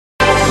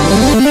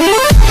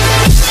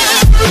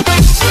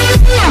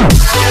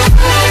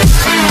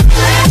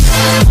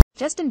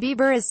Justin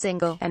Bieber is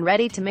single and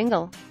ready to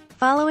mingle.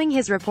 Following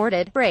his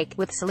reported break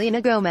with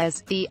Selena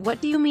Gomez, the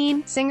 "What Do You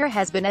Mean" singer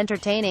has been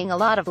entertaining a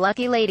lot of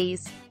lucky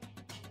ladies.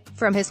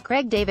 From his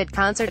Craig David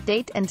concert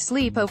date and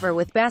sleepover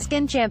with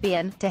Baskin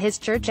champion, to his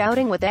church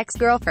outing with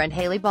ex-girlfriend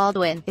Hailey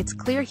Baldwin, it's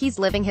clear he's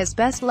living his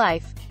best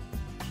life.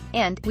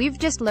 And we've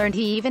just learned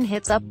he even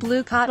hits up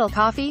Blue Cottle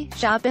Coffee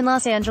Shop in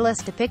Los Angeles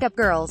to pick up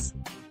girls.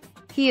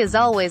 He is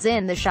always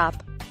in the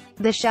shop.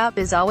 The shop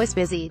is always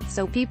busy,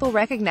 so people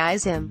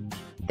recognize him.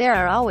 There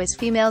are always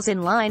females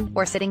in line,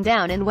 or sitting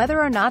down, and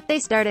whether or not they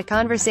start a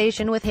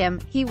conversation with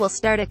him, he will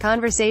start a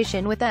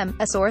conversation with them,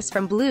 a source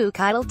from Blue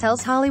Cottle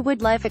tells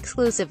Hollywood Life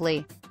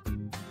exclusively.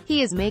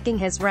 He is making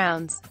his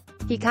rounds.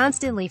 He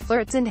constantly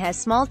flirts and has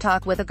small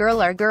talk with a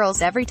girl or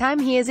girls every time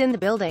he is in the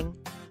building.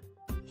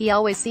 He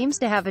always seems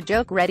to have a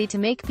joke ready to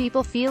make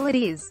people feel at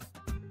ease.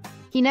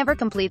 He never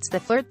completes the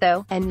flirt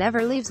though, and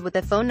never leaves with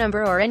a phone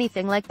number or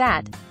anything like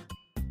that.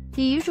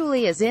 He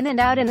usually is in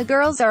and out, and the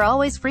girls are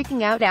always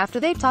freaking out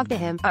after they talk to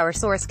him, our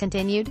source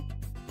continued.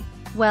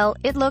 Well,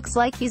 it looks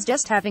like he's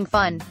just having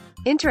fun.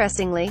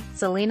 Interestingly,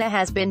 Selena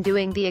has been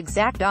doing the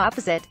exact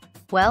opposite.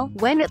 Well,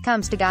 when it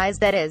comes to guys,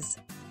 that is.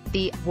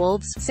 The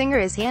Wolves singer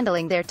is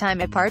handling their time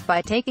apart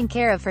by taking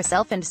care of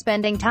herself and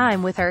spending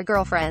time with her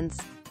girlfriends.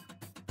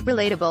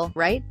 Relatable,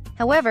 right?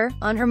 However,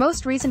 on her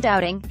most recent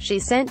outing, she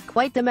sent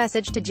quite the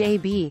message to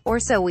JB, or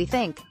so we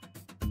think.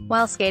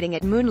 While skating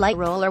at Moonlight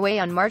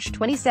Rollerway on March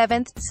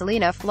 27,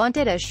 Selena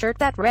flaunted a shirt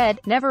that read,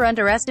 "Never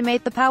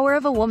underestimate the power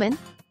of a woman."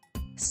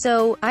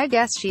 So, I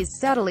guess she's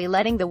subtly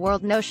letting the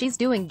world know she's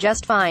doing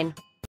just fine.